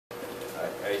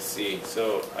see.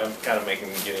 So I'm kind of getting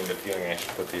the feeling I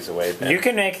should put these away then. You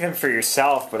can make them for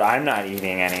yourself, but I'm not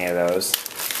eating any of those.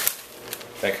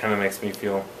 That kind of makes me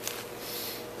feel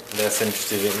less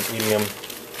interested in eating them.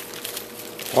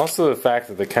 Also the fact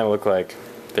that they kind of look like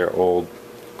they're old.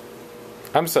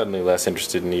 I'm suddenly less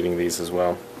interested in eating these as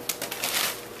well.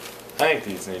 I think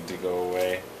these need to go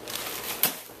away.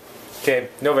 Okay,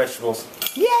 no vegetables.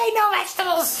 Yay, no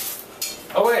vegetables!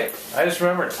 Oh wait, I just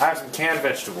remembered. I have some canned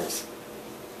vegetables.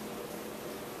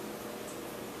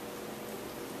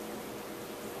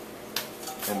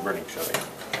 And burning chili.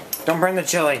 Don't burn the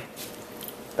chili.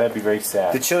 That'd be very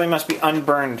sad. The chili must be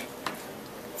unburned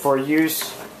for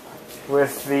use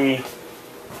with the...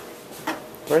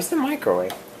 Where's the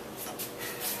microwave?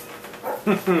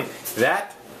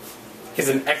 That is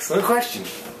an excellent question.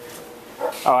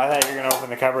 Oh, I thought you were going to open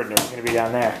the cupboard and it was going to be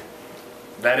down there.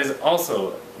 That is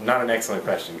also not an excellent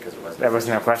question because it wasn't. That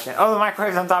wasn't a question. Oh, the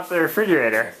microwave's on top of the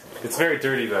refrigerator. It's very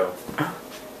dirty though.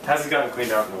 Hasn't gotten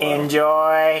cleaned out in a while.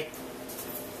 Enjoy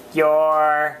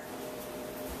your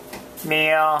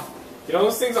meal. You know,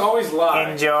 those things always lie.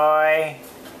 Enjoy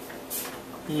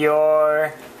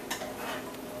your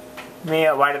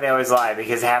meal. Why do they always lie?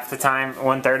 Because half the time,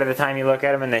 1/3 of the time you look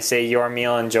at them and they say your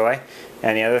meal enjoy,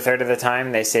 and the other 1/3 of the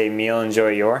time they say meal enjoy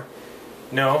your.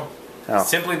 No. Oh.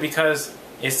 Simply because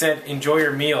it said enjoy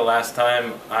your meal last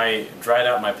time I dried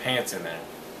out my pants in there.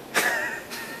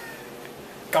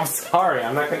 I'm sorry,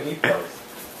 I'm not going to eat those.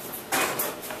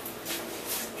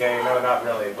 Okay, no, not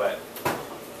really, but...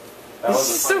 This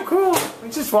is so cool.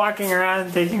 I'm just walking around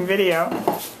and taking video.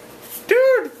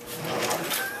 Dude!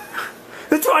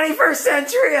 The 21st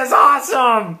century is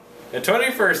awesome! The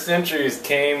 21st century's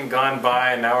gone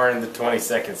by, and now we're in the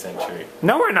 22nd century.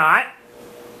 No, we're not.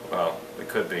 Well, we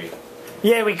could be.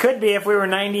 Yeah, we could be if we were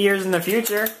 90 years in the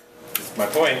future. That's my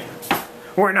point.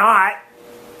 We're not.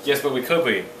 Yes, but we could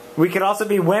be. We could also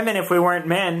be women if we weren't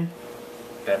men.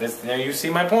 That is, now you see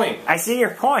my point. I see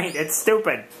your point. It's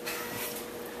stupid.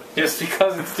 Just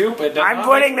because it's stupid does I'm not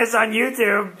putting this on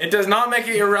YouTube. It does not make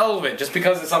it irrelevant just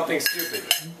because it's something stupid.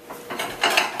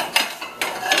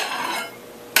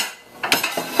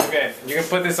 Okay, you can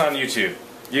put this on YouTube.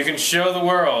 You can show the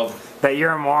world That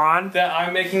you're a moron? that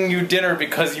I'm making you dinner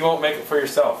because you won't make it for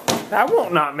yourself. I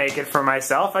won't not make it for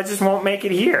myself. I just won't make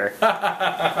it here.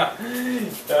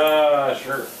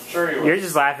 Sure. Sure you will. You're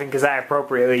just laughing because I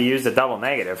appropriately used a double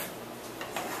negative.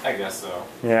 I guess so.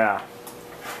 Yeah.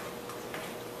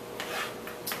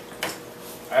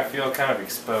 I feel kind of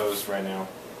exposed right now.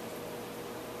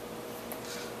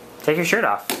 Take your shirt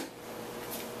off.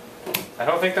 I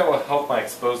don't think that will help my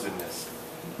exposedness.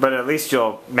 But at least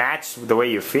you'll match the way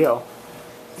you feel.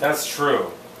 That's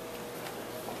true.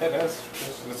 Yeah, that's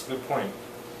a good point.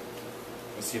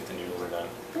 Let's see if the noodles are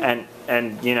done.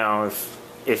 And you know,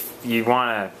 if you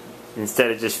want to, instead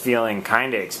of just feeling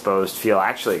kind of exposed, feel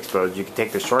actually exposed, you can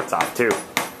take the shorts off too.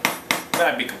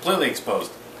 Then I'd be completely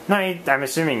exposed. No, I'm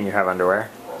assuming you have underwear.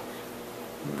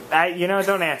 You know,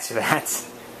 don't answer that.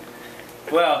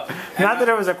 Well, Not that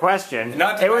it was a question.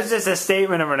 Not It to was just a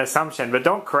statement of an assumption, but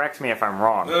don't correct me if I'm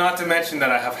wrong. not to mention that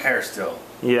I have hair still.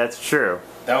 Yeah, that's true.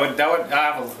 That would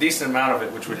I have a decent amount of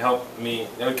it, which would help me.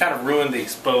 It would kind of ruin the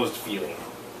exposed feeling.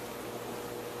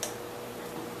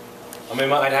 I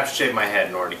mean, I'd have to shave my head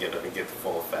in order to get the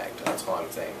full effect. That's all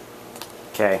I'm saying.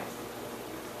 Okay.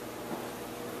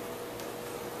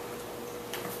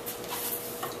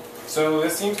 So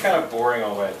this seems kind of boring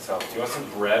all by itself. Do you want some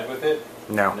bread with it?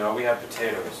 No. No, we have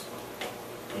potatoes.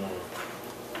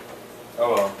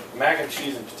 Oh well, mac and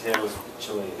cheese and potatoes with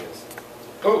chili it is.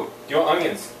 Oh, do you want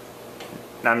onions?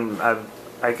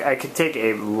 I could take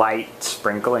a light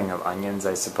sprinkling of onions,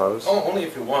 I suppose. Oh, only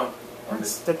if you want.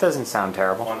 That doesn't sound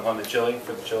terrible. On the chili,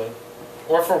 for the chili.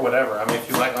 Or for whatever. I mean, if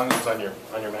you like onions on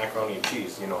your macaroni and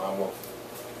cheese, you know, I won't.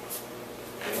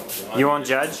 You won't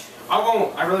judge? I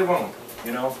won't. I really won't.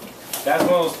 You know? That's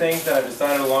one of those things that I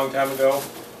decided a long time ago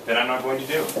that I'm not going to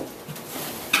do.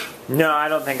 No, I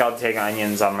don't think I'll take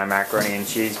onions on my macaroni and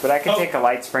cheese, but I could take a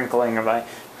light sprinkling of onions.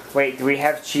 Wait, do we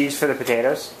have cheese for the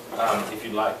potatoes? If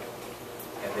you'd like,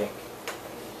 I think.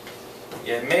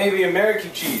 Yeah, maybe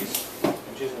American cheese.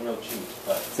 Which isn't real cheese,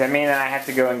 but... Does that mean that I have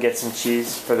to go and get some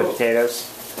cheese for the potatoes?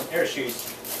 Here's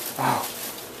cheese. Oh.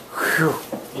 Whew.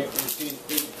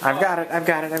 I've got it.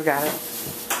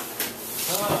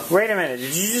 Wait a minute,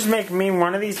 did you just make me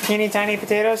one of these teeny tiny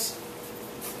potatoes?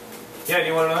 Yeah, do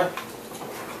you want another?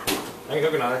 I can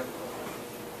cook another.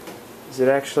 Is it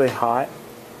actually hot?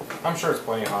 I'm sure it's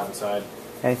plenty hot inside.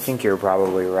 I think you're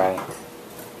probably right.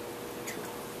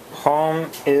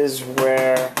 Home is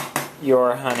where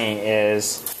your honey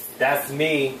is. That's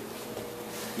me.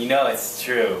 You know it's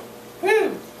true.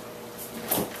 Woo!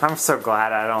 I'm so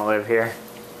glad I don't live here.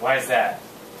 Why is that?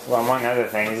 Well, among other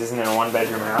things, isn't it a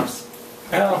one-bedroom house?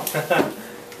 Well,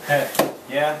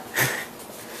 yeah.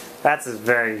 That's a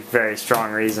very, very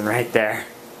strong reason right there.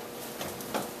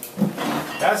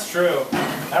 That's true.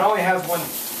 It only has one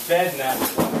bed in that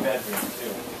one bedroom,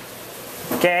 too.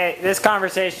 Okay, this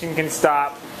conversation can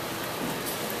stop.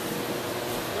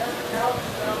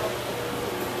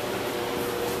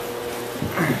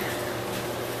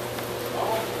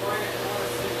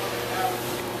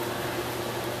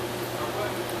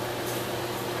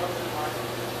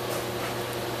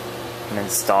 I'm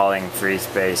installing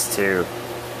Freespace too.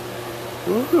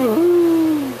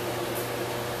 Woohoo!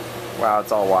 Wow,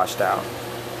 it's all washed out.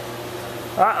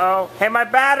 Uh-oh. Hey, my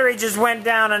battery just went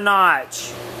down a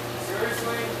notch.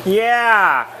 Seriously?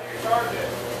 Yeah. How do you charge it?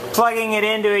 Plugging it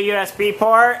into a USB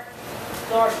port.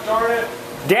 Gosh darn it.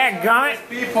 Dadgummit.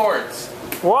 USB ports.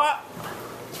 What?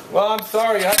 Well, I'm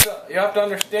sorry. You have to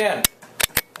understand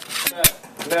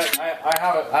that I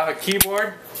have a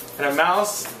keyboard and a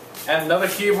mouse and another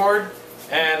keyboard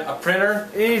and a printer.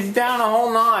 He's down a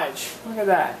whole notch. Look at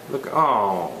that. Look,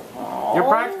 oh. You're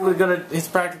practically gonna. He's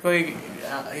about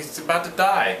to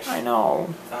die. I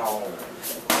know. Oh.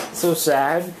 So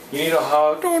sad. You need a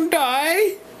hug. Don't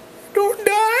die. Don't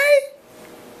die.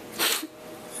 I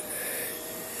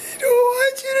don't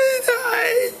want you to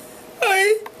die.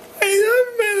 I love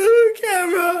my little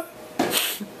camera.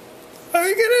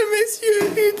 I'm gonna miss you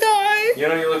if you die. You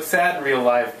know, you look sad in real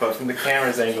life, but from the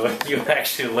camera's angle, you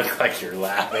actually look like you're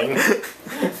laughing.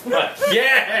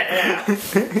 Yeah!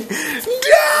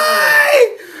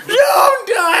 Die! Don't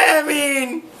die, I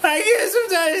mean! I guess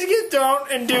sometimes get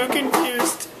don't and do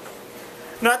confused.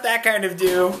 Not that kind of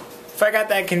do. If I got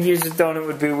that confused with don't, it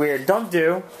would be weird. Don't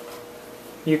do.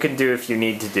 You can do if you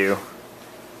need to do.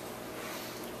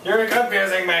 You're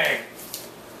confusing me!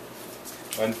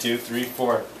 1, 2, 3,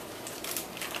 4.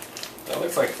 That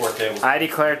looks like 4 tables. I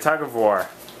declare tug of war.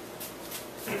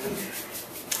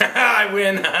 I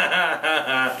win!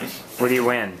 What do you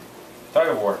win? Tug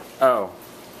of war. Oh.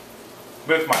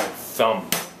 With my thumb.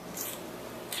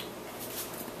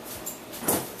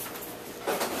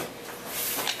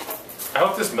 I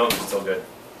hope this milk is still good.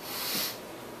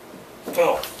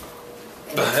 Oh.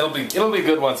 It'll be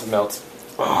good once it melts.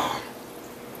 Oh.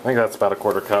 I think that's about a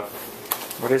 1/4 cup.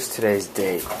 What is today's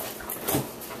date?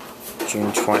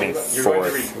 June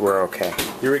 24th. We're okay.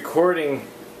 You're recording.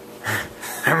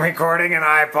 I'm recording an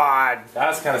iPod.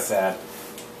 That's kind of sad.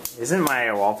 Isn't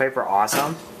my wallpaper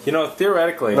awesome? You know,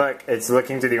 theoretically. Look, it's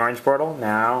looking through the orange portal.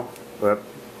 Now, whoop.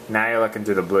 Now you're looking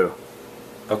through the blue.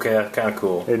 Okay, that's kind of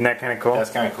cool. Isn't that kind of cool? That's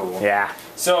kind of cool. Yeah.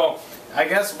 So, I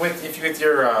guess with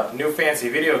your new fancy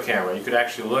video camera, you could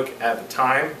actually look at the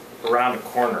time around the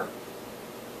corner.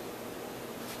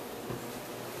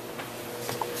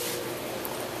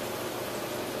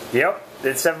 Yep,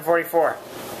 it's 7:44.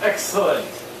 Excellent.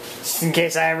 Just in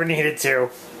case I ever needed to.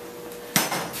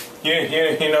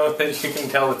 You know that you can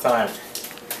tell the time.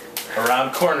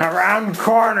 Around corners. Around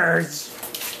corners.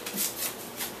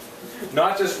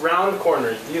 Not just round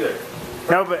corners either.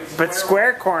 No, but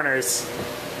square corners.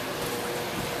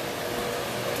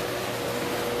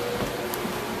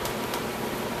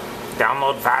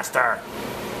 Download faster.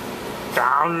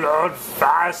 Download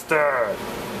faster.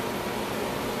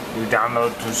 You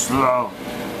download too slow.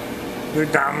 You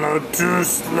download too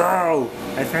slow.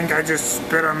 I think I just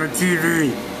spit on the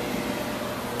TV.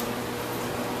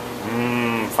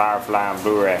 Firefly on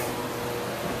Blu-ray.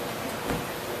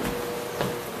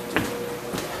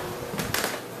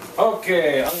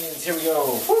 Okay, onions, here we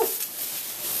go. Woo.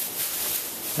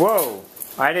 Whoa.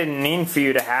 I didn't mean for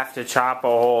you to have to chop a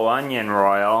whole onion,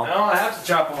 Royal. I don't have to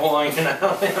chop a whole onion. I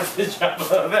only have to chop a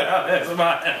little bit of this.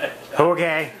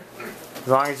 Okay. As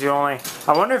long as you only...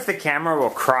 I wonder if the camera will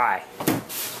cry.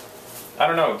 I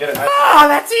don't know. Get it. Oh,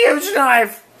 that's a huge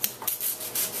knife!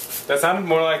 That sounded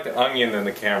more like the onion than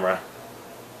the camera.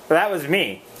 But that was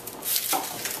me.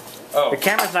 Oh. The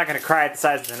camera's not going to cry at the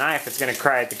size of the knife. It's going to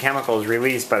cry at the chemicals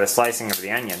released by the slicing of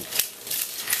the onion.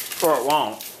 Or it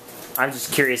won't. I'm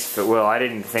just curious if it will. I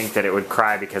didn't think that it would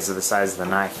cry because of the size of the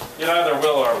knife. It either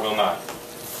will or it will not.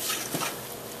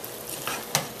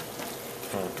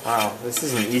 Wow, this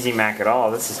isn't easy Mac at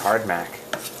all. This is hard Mac.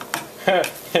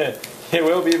 It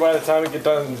will be by the time it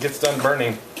gets done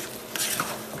burning.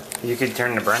 You could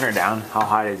turn the burner down. How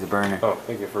hot is the burner? Oh,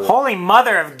 thank you for... Holy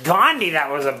mother of Gandhi, that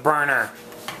was a burner!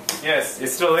 Yes, it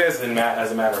still is,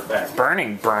 as a matter of fact.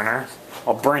 Burning burner.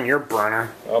 I'll burn your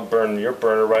burner. I'll burn your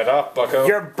burner right off, bucko.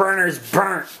 Your burner's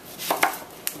burnt!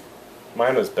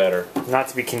 Mine was better. Not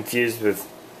to be confused with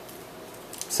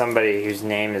somebody whose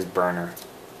name is Burner.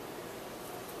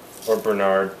 Or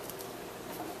Bernard.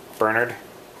 Bernard?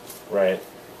 Right.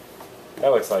 That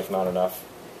looks like not enough.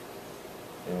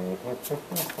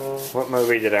 What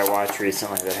movie did I watch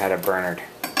recently that had a Bernard?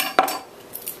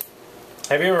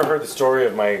 Have you ever heard the story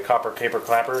of my copper caper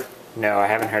clapper? No, I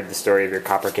haven't heard the story of your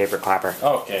copper caper clapper.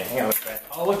 Okay, hang on a second.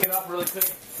 I'll look it up really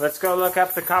quick. Let's go look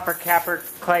up the copper capper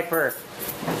clapper.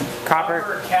 Copper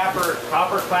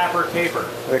clapper caper.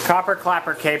 The copper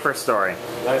clapper caper story.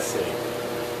 Let's see.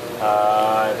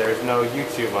 There's no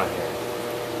YouTube on here.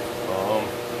 Boom.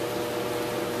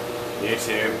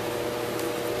 YouTube.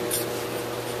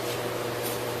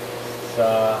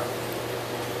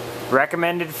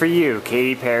 Recommended for you,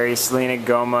 Katy Perry, Selena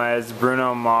Gomez,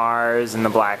 Bruno Mars, and the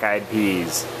Black Eyed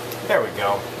Peas. There we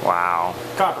go. Wow.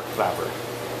 Copper clapper.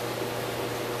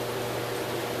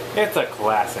 It's a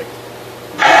classic.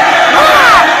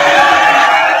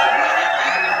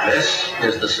 This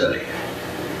is the city.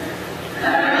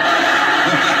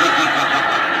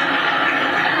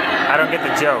 I don't get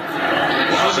the joke.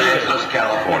 Los Angeles,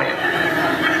 California.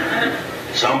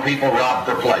 Some people rob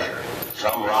for pleasure.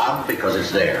 Some rob because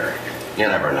it's there. You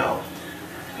never know.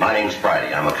 My name's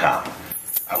Friday. I'm a cop.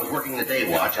 I was working the day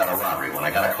watch on a robbery when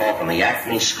I got a call from the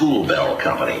Acme School Bell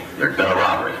Company. There'd been a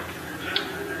robbery.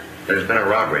 There's been a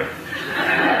robbery.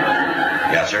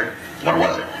 Yes, sir? What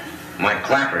was it? My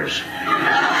clappers.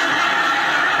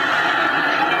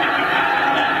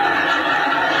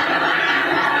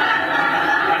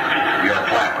 Your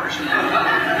clappers.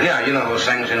 Yeah, you know those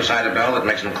things inside a bell that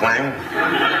makes them clang?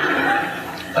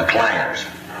 The clangers.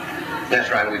 That's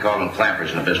right, we call them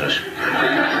clappers in the business.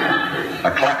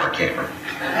 A clapper caper.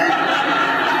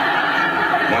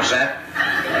 What's that?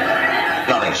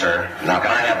 Nothing, sir. Now,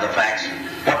 can I have the facts?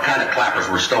 What kind of clappers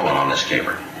were stolen on this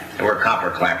caper? They were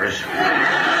copper clappers.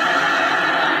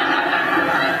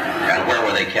 And where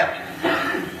were they kept?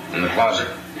 In the closet.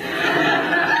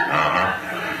 Uh-huh.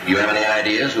 You have any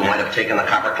ideas who might have taken the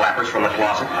copper clappers from the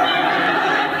closet?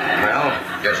 Well,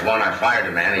 just one. I fired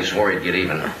a man. He swore he'd get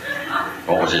even.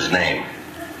 What was his name?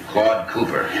 Claude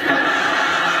Cooper.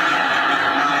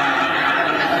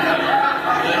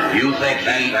 You think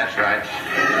he... That's right.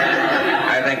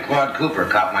 I think Claude Cooper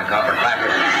copped my copper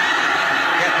clappers.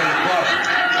 Kept in the closet.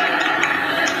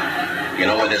 You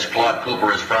know where this Claude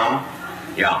Cooper is from?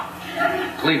 Yeah.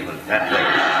 Cleveland. That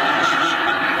figures.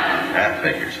 That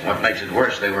figures. What makes it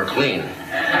worse, they were clean.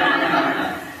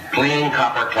 Clean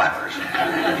copper clappers.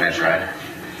 That's right.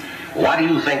 Why do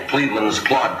you think Cleveland's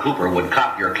Claude Cooper would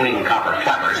cop your clean copper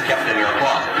clappers kept in your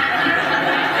closet?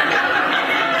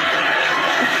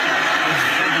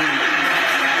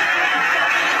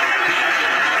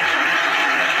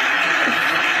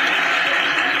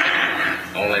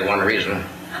 Only one reason.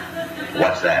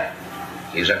 What's that?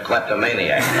 He's a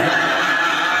kleptomaniac.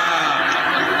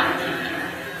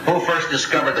 Who first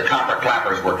discovered the copper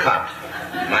clappers were copped?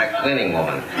 My cleaning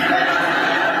woman.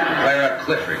 Clara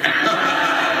Clifford.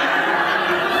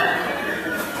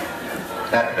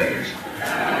 That figures.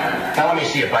 Now let me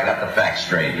see if I got the facts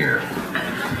straight here.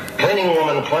 Cleaning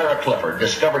woman Clara Clifford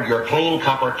discovered your clean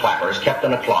copper clappers kept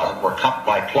in a closet were copped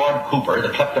by Claude Cooper, the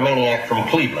kleptomaniac from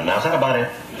Cleveland. Now, is that about it?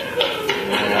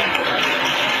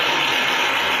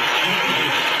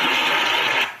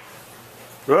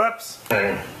 Whoops.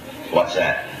 What's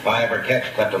that? If I ever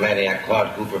catch kleptomaniac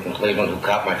Claude Cooper from Cleveland who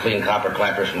copped my clean copper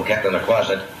clappers from kept in the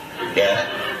closet, yes,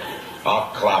 I'll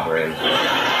clobber him.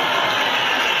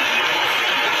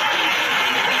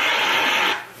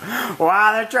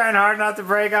 Wow, they're trying hard not to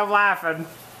break up laughing.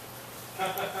 They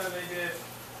did.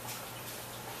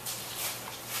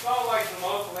 It's not like the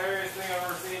most hilarious thing I've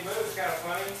ever seen, but it was kind of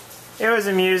funny. It was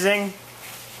amusing.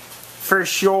 For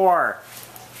sure.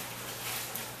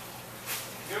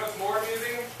 You know what's more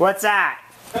amusing? What's that?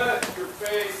 Your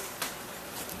face.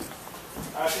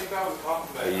 I think that was a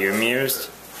compliment. Are you amused?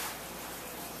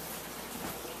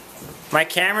 My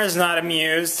camera's not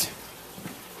amused.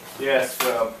 Yes,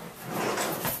 well,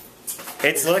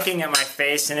 It's looking at my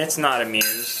face and it's not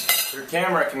amused. your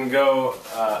camera can go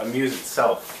amuse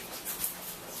itself.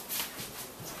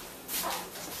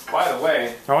 By the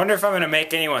way, I wonder if I'm going to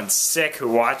make anyone sick who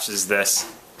watches this.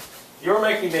 you were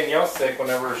making Danielle sick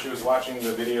whenever she was watching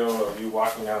the video of you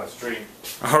walking down the street.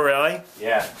 Oh, really?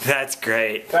 Yeah. That's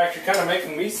great. In fact, you're kind of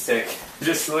making me sick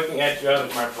just looking at you out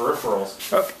of my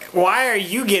peripherals. Okay. Why are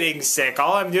you getting sick?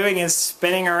 All I'm doing is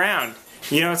spinning around.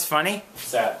 You know what's funny?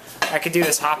 What's that? I could do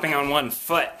this hopping on one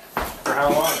foot. For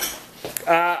how long?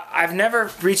 I've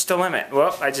never reached a limit.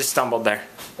 Whoop, I just stumbled there.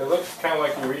 It looks kind of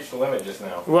like you reached the limit just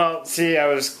now. Well, see, I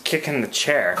was kicking the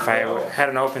chair. If I had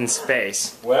an open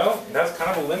space. Well, that's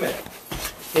kind of a limit.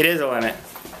 It is a limit.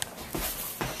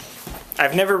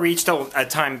 I've never reached a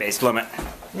time-based limit.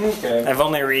 Okay. I've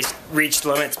only reached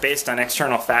limits based on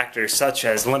external factors such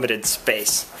as limited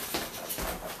space.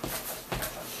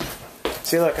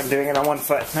 See, look, I'm doing it on one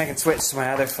foot, and I can switch to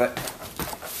my other foot.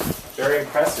 Very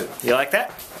impressive. You like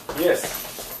that?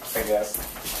 Yes, I guess.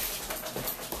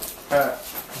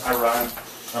 I rhyme.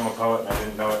 I'm a poet and I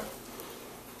didn't know it.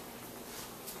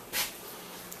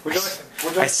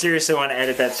 I seriously want to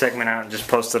edit that segment out and just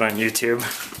post it on YouTube.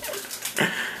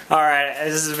 Alright,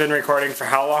 this has been recording for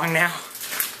how long now?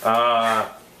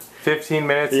 15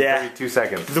 minutes and 32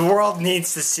 seconds. The world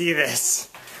needs to see this.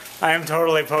 I am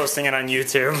totally posting it on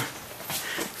YouTube.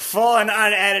 Full and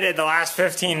unedited the last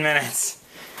 15 minutes.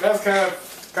 That's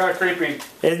kind of creepy.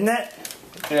 Isn't it?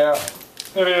 Yeah,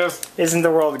 it is. Isn't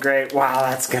the world great? Wow,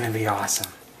 that's gonna be awesome.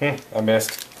 I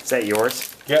missed. Is that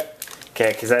yours? Yep.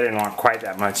 Okay, because I didn't want quite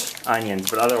that much onions,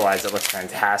 but otherwise it looks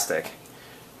fantastic.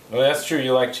 Well, that's true.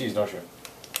 You like cheese, don't you?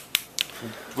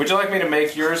 Would you like me to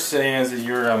make yours, saying as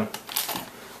you're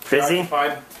Busy?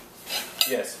 preoccupied?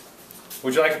 Yes.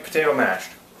 Would you like a potato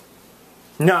mashed?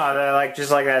 No, they're like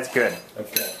just like that's good.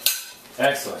 Okay.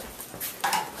 Excellent.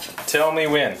 Tell me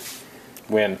when.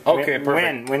 When. Okay,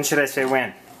 perfect. When should I say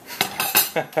when?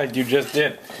 You just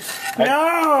did.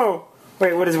 No!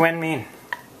 Wait, what does when mean?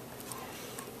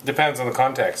 Depends on the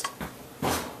context.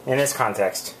 In this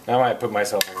context. I might put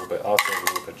myself a little bit, also a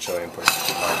little bit chili and put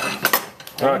it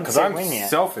didn't because say I'm when yet.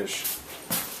 selfish.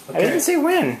 I didn't say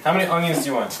when. How many onions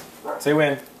do you want? Say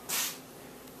when.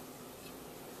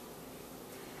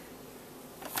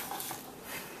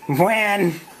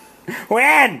 When?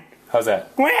 When? How's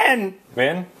that? When?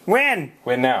 When? When?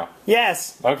 When now?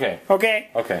 Yes. Okay. Okay.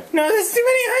 Okay. No, there's too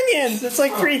many onions. It's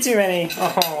like 3 too many.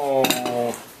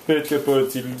 Oh, it's a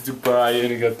potato to buy and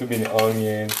you got too many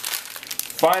onions.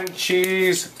 Fine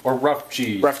cheese or rough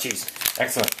cheese? Rough cheese.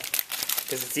 Excellent.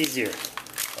 Because it's easier.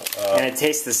 And it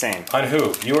tastes the same. On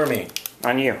who? You or me?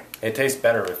 On you. It tastes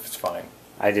better if it's fine.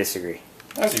 I disagree.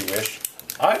 As you wish.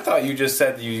 I thought you just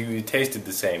said you tasted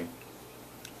the same.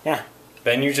 Yeah.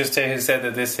 Then you just said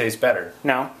that this tastes better.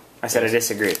 No. I said I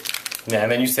disagree. Yeah,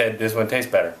 and then you said this one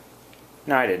tastes better.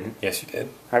 No, I didn't. Yes, you did.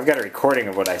 I've got a recording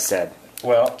of what I said.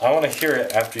 Well, I want to hear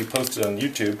it after you post it on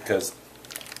YouTube because,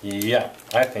 yeah,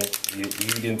 I think you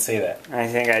didn't say that. I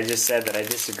think I just said that I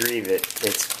disagree that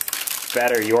it's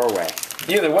better your way.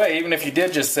 Either way, even if you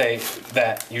did just say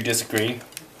that you disagree,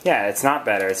 Yeah, it's not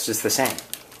better. It's just the same.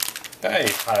 I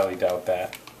highly doubt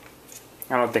that.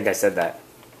 I don't think I said that.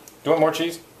 Do you want more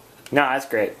cheese? No, that's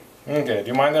great. Okay, do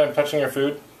you mind that I'm touching your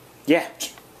food? Yeah.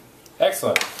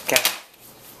 Excellent. Okay.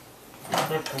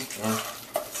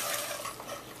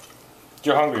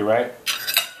 You're hungry, right?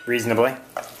 Reasonably.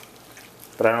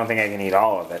 But I don't think I can eat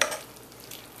all of it.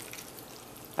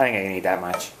 I think I can eat that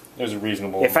much. There's a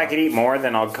reasonable If I amount. could eat more,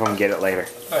 then I'll come get it later.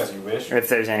 As you wish. Or if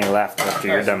there's any left after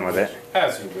you're As done you with wish. it.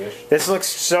 As you wish. This looks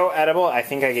so edible, I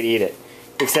think I could eat it.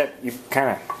 Except you kind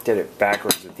of did it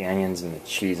backwards with the onions and the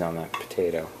cheese on the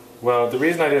potato. Well, the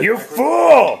reason I did it You backwards,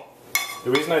 fool!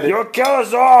 the reason I did You'll kill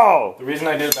us all! the reason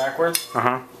I did it backwards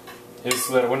Uh-huh. is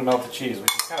so that it wouldn't melt the cheese,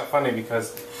 which is kind of funny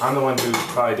because I'm the one who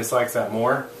probably dislikes that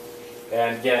more,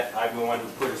 and yet I'm the one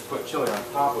who put chili on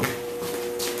top of it.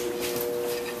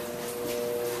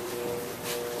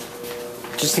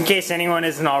 Just in case anyone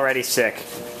isn't already sick.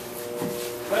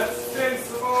 Let's spin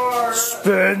some more.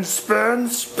 Spin, spin,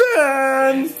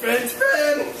 spin! Spin,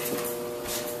 spin.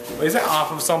 Wait, is that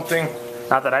off of something?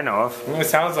 Not that I know of. It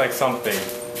sounds like something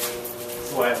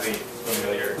slightly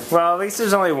familiar. Well, at least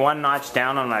there's only one notch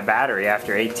down on my battery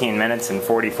after 18 minutes and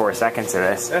 44 seconds of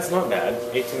this. That's not bad.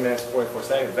 18 minutes, 44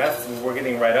 seconds. We're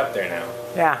getting right up there now.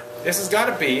 Yeah. This has got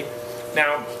to be.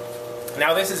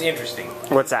 Now this is interesting.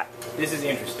 What's that? This is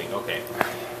interesting. Okay.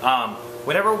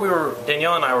 Whenever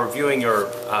Danielle and I were viewing your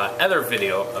other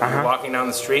video of you walking down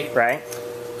the street, Right?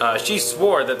 she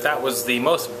swore that was the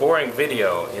most boring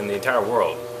video in the entire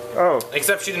world. Oh.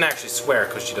 Except she didn't actually swear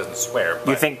because she doesn't swear.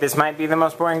 You think this might be the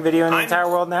most boring video in the entire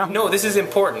world now? No, this is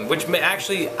important, which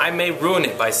I may ruin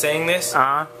it by saying this,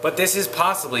 but this is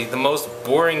possibly the most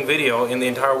boring video in the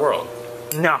entire world.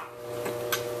 No.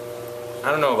 I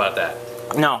don't know about that.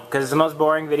 No, because it's the most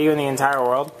boring video in the entire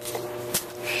world.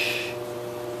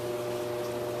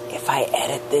 If I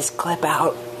edit this clip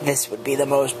out, this would be the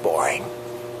most boring.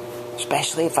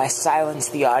 Especially if I silence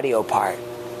the audio part.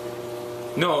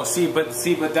 No, but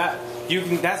that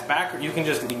that's back. You can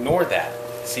just ignore that.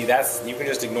 See, you can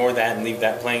just ignore that and leave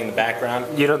that playing in the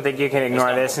background. You don't think you can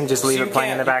ignore this and just leave it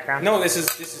playing in the background? No, this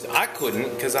is. I couldn't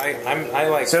because I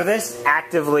like. So this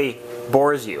actively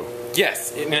bores you.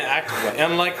 Yes, in an active way.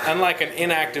 Unlike an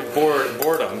inactive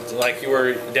boredom, like you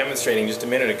were demonstrating just a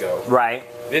minute ago. Right.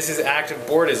 This is active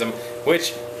boredom,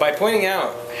 which by pointing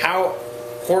out how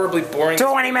horribly boring.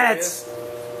 20 minutes.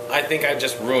 I think I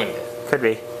just ruined it. Could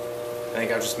be. I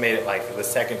think I've just made it like the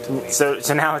second to least.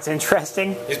 So now it's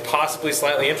interesting? It's possibly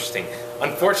slightly interesting.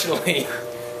 Unfortunately,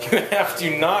 you have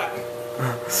to not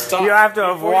stop. You have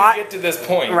to before watch. you get to this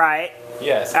point. Right.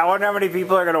 Yes. I wonder how many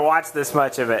people are going to watch this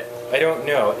much of it. I don't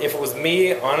know. If it was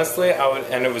me, honestly, I would,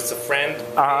 and it was a friend,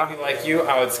 maybe like you,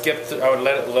 I would skip. I would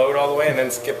let it load all the way and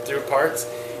then skip through parts.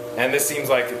 And this seems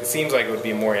like it would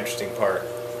be a more interesting part.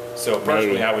 So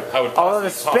personally, Maybe. I would. Although the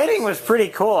possibly spinning pause. was pretty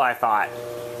cool, I thought.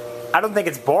 I don't think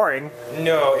it's boring.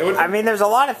 No, it would. I mean, there's a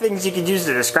lot of things you could use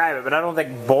to describe it, but I don't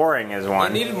think boring is It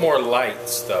one. needed more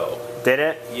lights, though. Did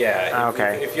it? Yeah.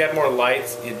 Okay. If you had more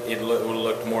lights, it would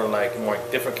look more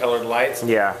different colored lights.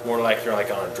 Yeah. More like you're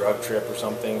like on a drug trip or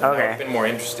something. That would Okay. have been more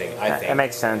interesting, I think. That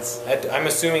makes sense. I'm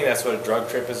assuming that's what a drug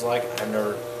trip is like. I've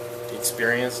never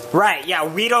experienced. Right, yeah,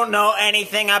 we don't know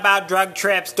anything about drug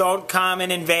trips. Don't come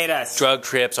and invade us. Drug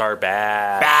trips are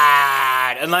bad.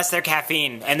 Bad. Unless they're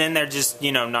caffeine. And then they're just,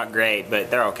 not great,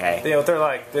 but they're okay. They're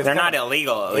like... They're not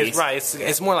illegal, at least. Right,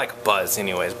 it's more like buzz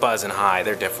anyways. Buzz and high,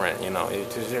 they're different,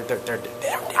 They're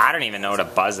I don't even know what a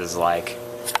buzz is like.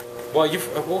 well,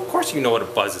 of course you know what a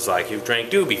buzz is like. You've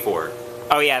drank dew before.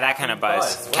 Oh, yeah, that kind of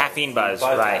buzz. Buzz, right. Caffeine buzz,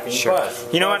 Buzz, right, caffeine sure.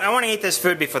 buzz. You know what? I want to eat this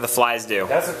food before the flies do.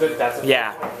 That's a good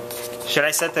Yeah. Should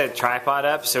I set the tripod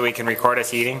up so we can record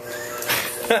us eating?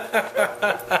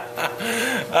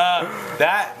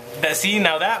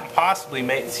 Now that possibly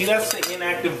see, that's the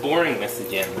inactive boringness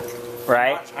again.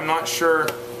 Right? I'm not sure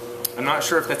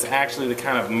if that's actually the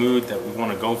kind of mood that we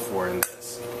want to go for in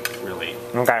this, really.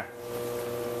 Okay.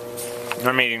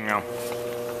 I'm eating now.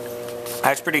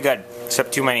 That's pretty good,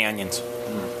 except too many onions.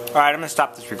 Alright, I'm going to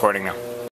stop this recording now.